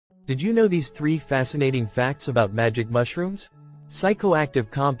Did you know these 3 fascinating facts about magic mushrooms?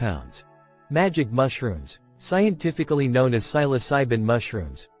 Psychoactive compounds. Magic mushrooms, scientifically known as psilocybin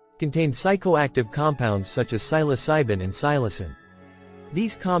mushrooms, contain psychoactive compounds such as psilocybin and psilocin.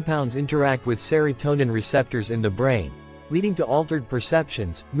 These compounds interact with serotonin receptors in the brain, leading to altered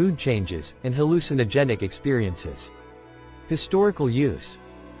perceptions, mood changes, and hallucinogenic experiences. Historical use.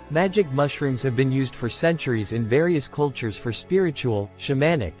 Magic mushrooms have been used for centuries in various cultures for spiritual,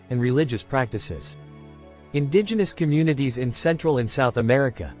 shamanic, and religious practices. Indigenous communities in Central and South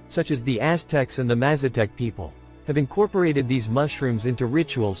America, such as the Aztecs and the Mazatec people, have incorporated these mushrooms into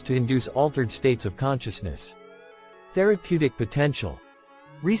rituals to induce altered states of consciousness. Therapeutic potential.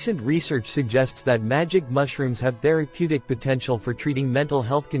 Recent research suggests that magic mushrooms have therapeutic potential for treating mental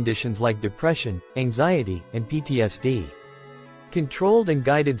health conditions like depression, anxiety, and PTSD. Controlled and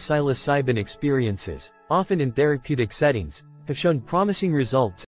guided psilocybin experiences, often in therapeutic settings, have shown promising results